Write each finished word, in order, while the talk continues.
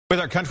With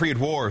our country at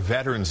war,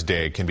 Veterans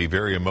Day can be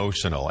very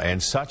emotional,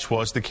 and such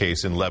was the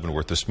case in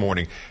Leavenworth this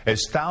morning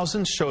as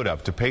thousands showed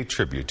up to pay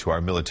tribute to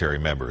our military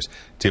members.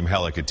 Tim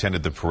Hellick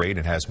attended the parade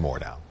and has more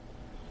now.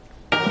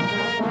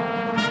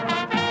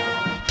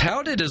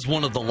 Touted as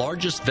one of the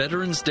largest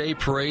Veterans Day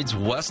parades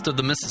west of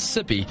the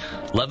Mississippi,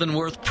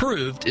 Leavenworth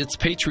proved its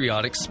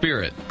patriotic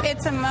spirit.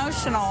 It's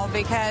emotional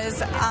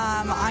because,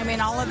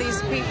 all of these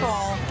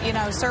people,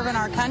 serving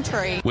our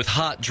country. With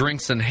hot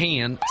drinks in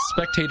hand,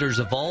 spectators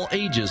of all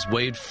ages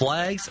waved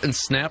flags and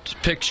snapped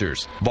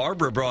pictures.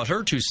 Barbara brought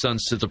her two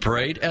sons to the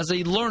parade as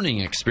a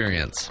learning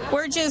experience.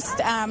 We're just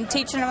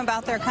teaching them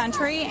about their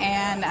country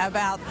and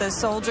about the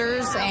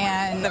soldiers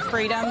and the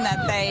freedom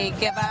that they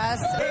give us.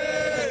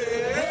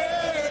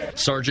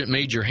 Sergeant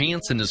Major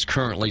Hanson is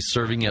currently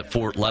serving at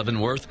Fort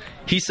Leavenworth.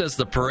 He says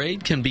the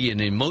parade can be an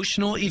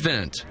emotional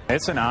event.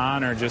 It's an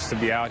honor just to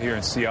be out here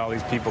and see all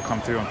these people come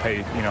through and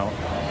pay,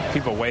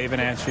 people waving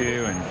at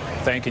you and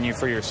thanking you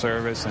for your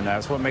service, and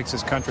that's what makes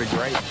this country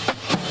great.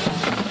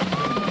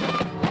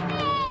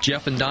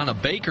 Jeff and Donna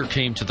Baker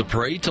came to the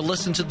parade to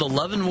listen to the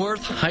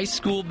Leavenworth High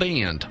School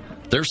Band.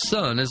 Their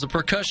son is a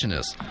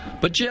percussionist,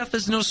 but Jeff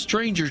is no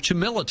stranger to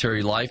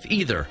military life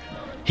either.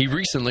 He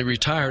recently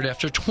retired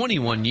after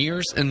 21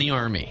 years in the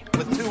Army.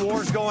 With two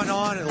wars going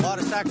on and a lot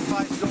of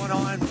sacrifice going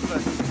on,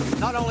 but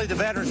not only the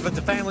veterans, but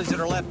the families that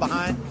are left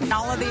behind.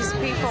 All of these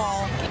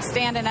people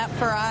standing up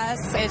for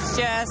us, it's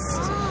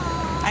just,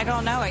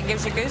 it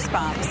gives you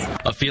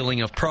goosebumps. A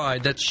feeling of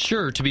pride that's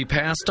sure to be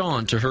passed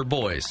on to her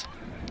boys.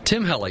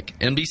 Tim Hellick,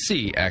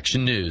 NBC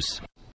Action News.